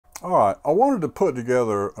All right, I wanted to put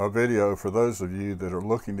together a video for those of you that are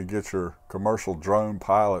looking to get your commercial drone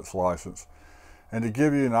pilot's license and to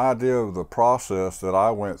give you an idea of the process that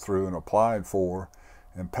I went through and applied for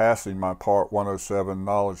and passing my Part 107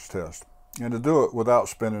 knowledge test, and to do it without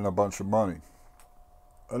spending a bunch of money.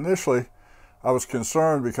 Initially, I was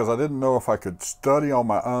concerned because I didn't know if I could study on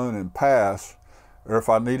my own and pass, or if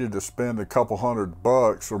I needed to spend a couple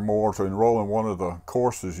 $100 or more to enroll in one of the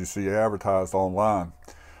courses you see advertised online.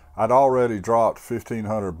 I'd already dropped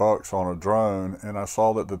 $1,500 on a drone, and I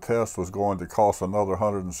saw that the test was going to cost another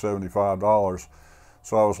 $175.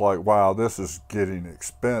 So I was like, wow, this is getting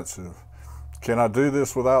expensive. Can I do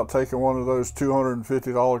this without taking one of those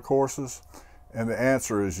 $250 courses? And the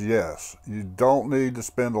answer is yes. You don't need to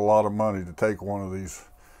spend a lot of money to take one of these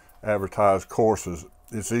advertised courses.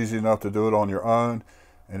 It's easy enough to do it on your own,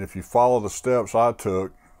 and if you follow the steps I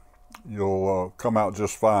took, you'll come out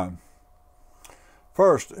just fine.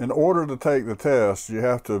 First, in order to take the test, you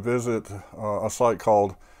have to visit a site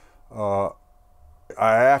called IACRA.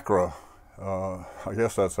 I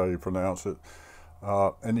guess that's how you pronounce it.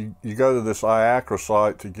 And you go to this IACRA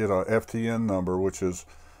site to get a FTN number, which is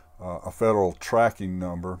a federal tracking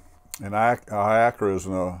number. And IACRA is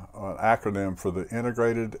an acronym for the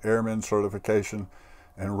Integrated Airman Certification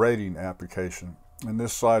and Rating Application. And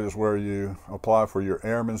this site is where you apply for your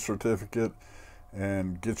Airman certificate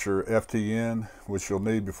and get your FTN, which you'll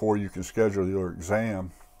need before you can schedule your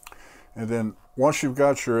exam. And then once you've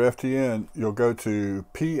got your FTN, you'll go to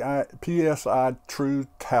PSI True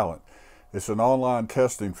Talent. It's an online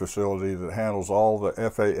testing facility that handles all the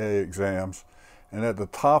FAA exams. And at the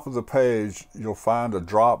top of the page, you'll find a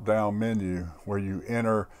drop-down menu where you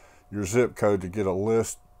enter your zip code to get a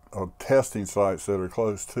list of testing sites that are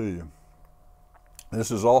close to you.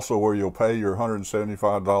 This is also where you'll pay your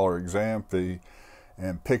 $175 exam fee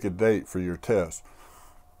and pick a date for your test.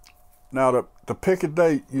 Now, to pick a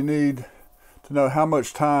date, you need to know how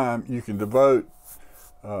much time you can devote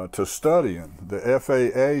to studying. The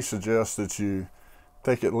FAA suggests that you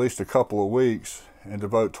take at least a couple of weeks and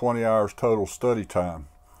devote 20 hours total study time.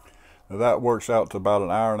 Now, that works out to about an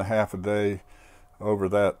hour and a half a day over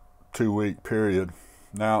that 2-week period.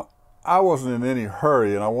 Now, I wasn't in any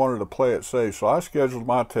hurry and I wanted to play it safe, so I scheduled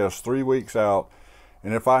my test 3 weeks out,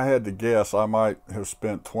 and if I had to guess, I might have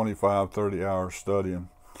spent 25-30 hours studying.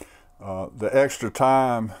 The extra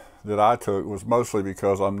time that I took was mostly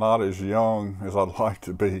because I'm not as young as I'd like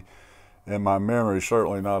to be, and my memory is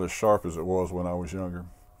certainly not as sharp as it was when I was younger.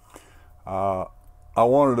 I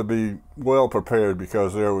wanted to be well prepared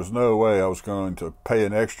because there was no way I was going to pay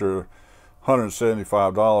an extra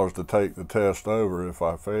 $175 to take the test over if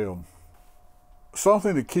I failed.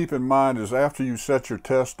 Something to keep in mind is after you set your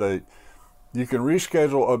test date, you can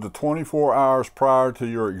reschedule up to 24 hours prior to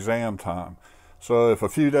your exam time. So if a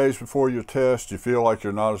few days before your test you feel like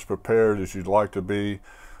you're not as prepared as you'd like to be,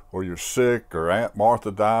 or you're sick, or Aunt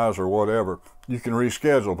Martha dies, or whatever, you can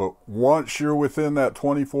reschedule. But once you're within that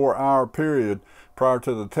 24-hour period prior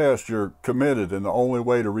to the test, you're committed, and the only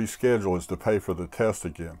way to reschedule is to pay for the test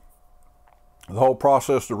again. The whole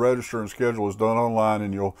process to register and schedule is done online,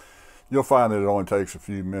 and you'll find that it only takes a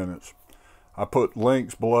few minutes. I put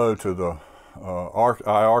links below to the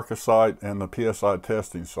IARCA site and the PSI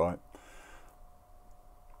testing site.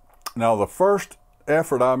 Now, the first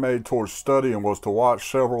effort I made towards studying was to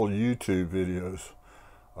watch several YouTube videos.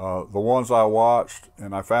 The ones I watched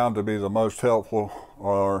and I found to be the most helpful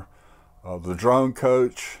are the Drone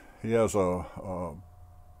Coach. He has a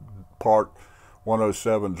Part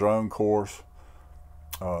 107 drone course.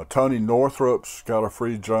 Tony Northrup's got a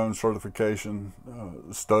free drone certification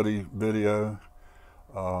study video.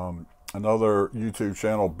 Another YouTube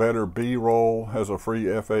channel, Better B-Roll, has a free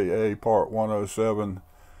FAA Part 107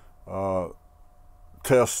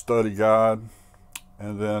 test study guide.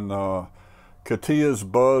 And then Katia's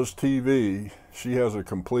Buzz TV, she has a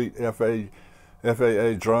complete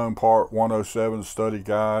FAA Drone Part 107 study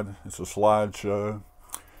guide. It's a slideshow.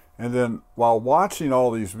 And then while watching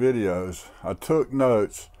all these videos, I took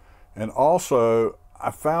notes, and also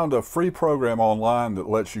I found a free program online that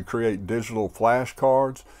lets you create digital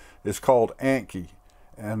flashcards. It's called Anki,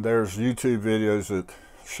 and there's YouTube videos that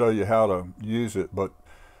show you how to use it, but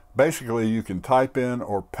basically you can type in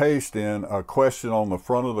or paste in a question on the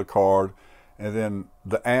front of the card and then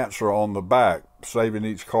the answer on the back, saving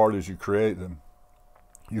each card as you create them.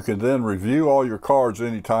 You can then review all your cards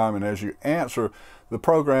anytime, and as you answer, the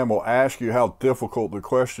program will ask you how difficult the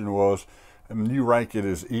question was, and you rank it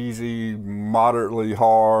as easy, moderately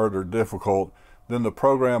hard, or difficult. Then the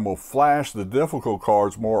program will flash the difficult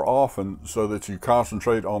cards more often so that you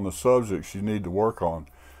concentrate on the subjects you need to work on.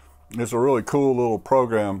 It's a really cool little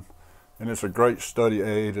program, and it's a great study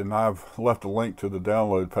aid, and I've left a link to the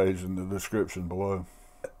download page in the description below.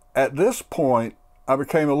 At this point, I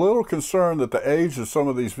became a little concerned that the age of some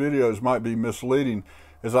of these videos might be misleading,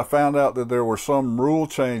 as I found out that there were some rule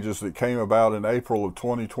changes that came about in April of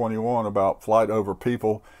 2021 about flight over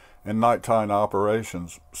people and nighttime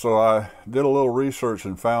operations. So I did a little research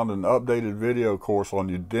and found an updated video course on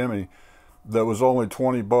Udemy that was only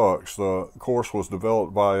 $20. The course was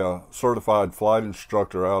developed by a certified flight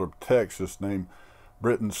instructor out of Texas named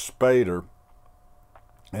Britton Spader,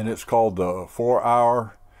 and it's called the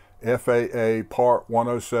 4-Hour FAA Part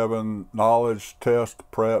 107 Knowledge Test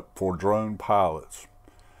Prep for Drone Pilots.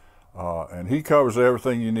 And he covers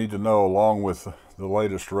everything you need to know along with the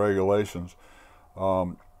latest regulations.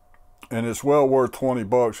 And it's well worth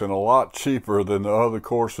 $20 and a lot cheaper than the other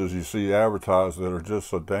courses you see advertised that are just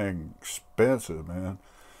so dang expensive, man.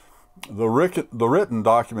 The written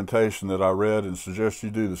documentation that I read and suggest you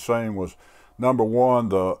do the same was, number one,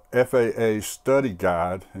 the FAA study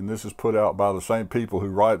guide, and this is put out by the same people who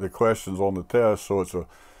write the questions on the test, so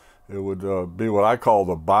it would be what I call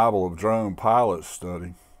the Bible of drone pilot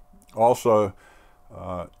study. Also,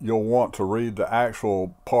 you'll want to read the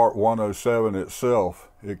actual Part 107 itself.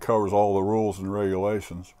 It covers all the rules and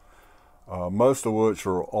regulations, most of which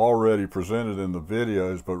are already presented in the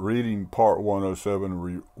videos, but reading Part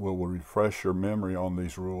 107 will refresh your memory on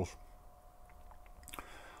these rules.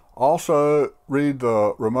 Also, read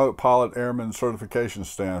the Remote Pilot Airman Certification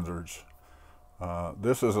Standards.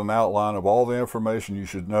 This is an outline of all the information you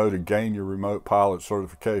should know to gain your remote pilot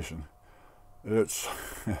certification. It's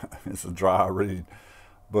it's a dry read,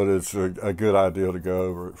 but it's a good idea to go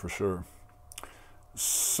over it for sure.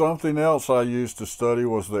 Something else I used to study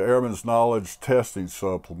was the Airman's Knowledge Testing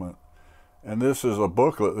Supplement, and this is a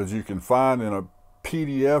booklet that you can find in a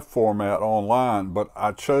PDF format online, but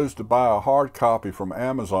I chose to buy a hard copy from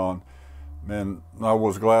Amazon, and I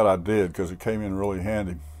was glad I did because it came in really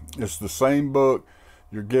handy. It's the same book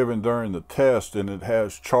you're given during the test, and it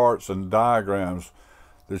has charts and diagrams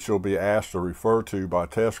that you'll be asked to refer to by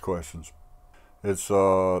test questions. It's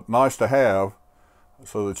nice to have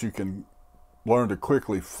so that you can learn to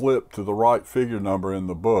quickly flip to the right figure number in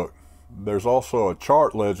the book. There's also a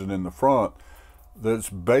chart legend in the front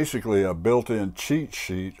that's basically a built-in cheat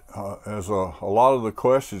sheet, as a lot of the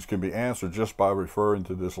questions can be answered just by referring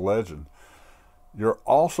to this legend. You're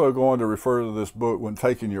also going to refer to this book when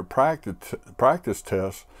taking your practice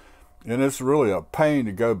tests, and it's really a pain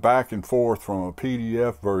to go back and forth from a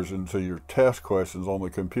PDF version to your test questions on the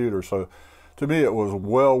computer. So to me, it was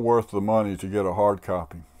well worth the money to get a hard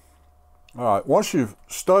copy. All right, once you've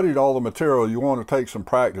studied all the material, you want to take some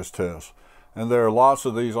practice tests. And there are lots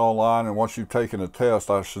of these online, and once you've taken a test,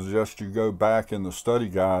 I suggest you go back in the study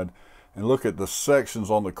guide and look at the sections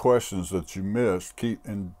on the questions that you missed.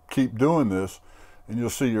 Keep doing this, and you'll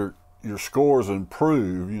see your scores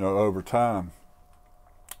improve, over time.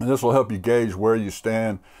 And this will help you gauge where you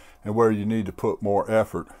stand and where you need to put more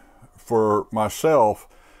effort. For myself,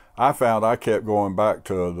 I found I kept going back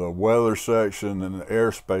to the weather section and the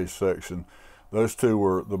airspace section. Those two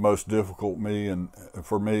were the most difficult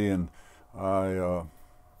for me, and I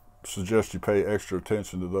suggest you pay extra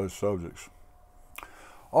attention to those subjects.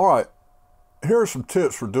 All right, here are some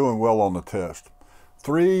tips for doing well on the test.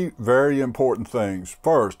 3 very important things.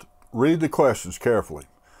 First, read the questions carefully.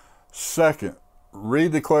 Second,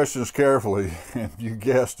 read the questions carefully, and you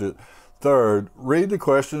guessed it. Third, read the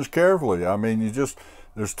questions carefully. I mean,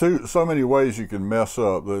 there's so many ways you can mess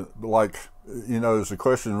up. Is the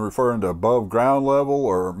question referring to above ground level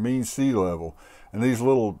or mean sea level? And these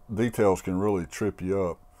little details can really trip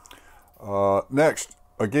you up. Next,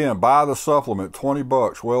 again, buy the supplement,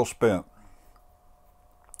 $20, well spent.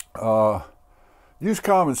 Use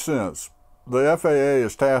common sense. The FAA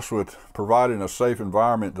is tasked with providing a safe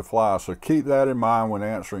environment to fly, so keep that in mind when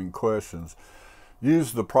answering questions.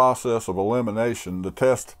 Use the process of elimination. The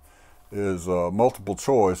test is multiple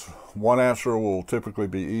choice. One answer will typically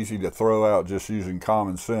be easy to throw out just using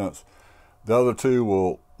common sense. The other 2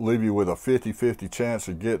 will leave you with a 50-50 chance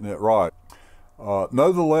of getting it right.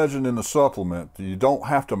 Know the legend in the supplement. You don't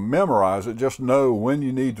have to memorize it, just know when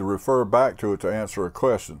you need to refer back to it to answer a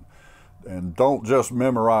question. And don't just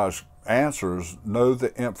memorize answers, know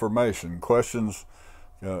the information. Questions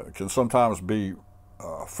can sometimes be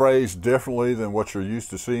phrased differently than what you're used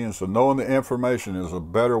to seeing, so knowing the information is a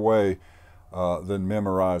better way than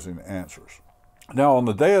memorizing answers. Now, on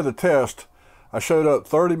the day of the test, I showed up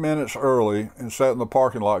 30 minutes early and sat in the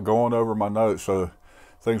parking lot going over my notes so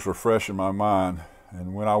things were fresh in my mind.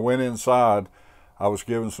 And when I went inside, I was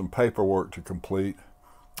given some paperwork to complete,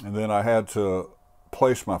 and then I had to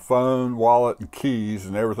place my phone, wallet, and keys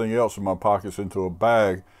and everything else in my pockets into a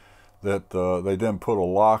bag that they then put a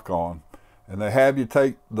lock on. And they have you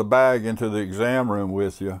take the bag into the exam room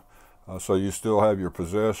with you, so you still have your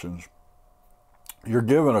possessions. You're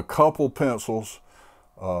given a couple pencils,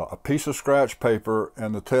 a piece of scratch paper,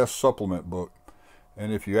 and the test supplement book.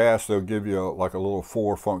 And if you ask, they'll give you like a little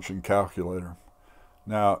 4-function calculator.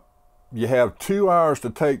 Now, you have 2 hours to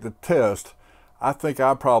take the test. I think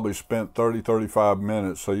I probably spent 30-35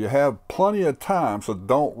 minutes, so you have plenty of time, so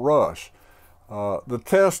don't rush. The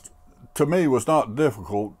test, to me, was not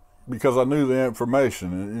difficult because I knew the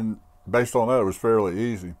information, and based on that, it was fairly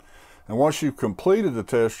easy. And once you've completed the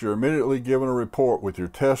test, you're immediately given a report with your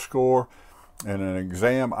test score and an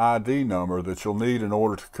exam ID number that you'll need in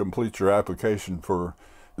order to complete your application for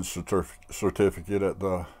a certificate at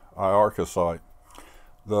the IARCA site.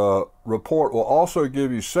 The report will also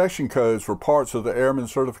give you section codes for parts of the Airman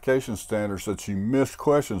certification standards that you missed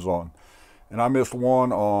questions on. And I missed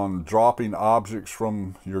one on dropping objects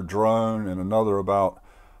from your drone and another about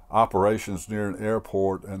operations near an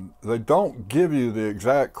airport. And they don't give you the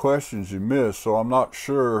exact questions you missed, so I'm not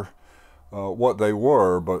sure what they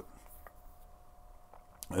were, but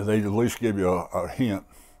they at least give you a hint.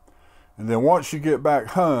 And then once you get back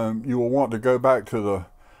home, you will want to go back to the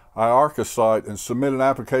IARCA site and submit an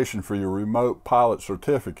application for your remote pilot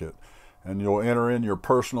certificate. And you'll enter in your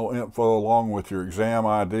personal info along with your exam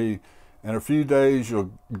ID. In a few days,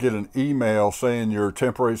 you'll get an email saying your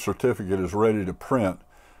temporary certificate is ready to print.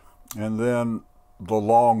 And then the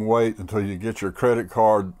long wait until you get your credit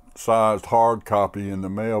card sized hard copy in the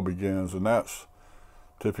mail begins, and that's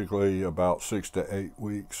typically about 6 to 8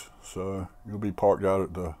 weeks. So you'll be parked out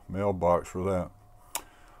at the mailbox for that.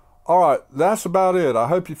 All right, that's about it. I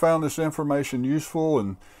hope you found this information useful,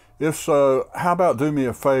 and if so, how about do me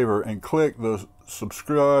a favor and click the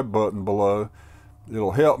subscribe button below.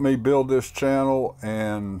 It'll help me build this channel,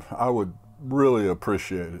 and I would really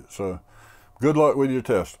appreciate it. So good luck with your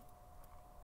test.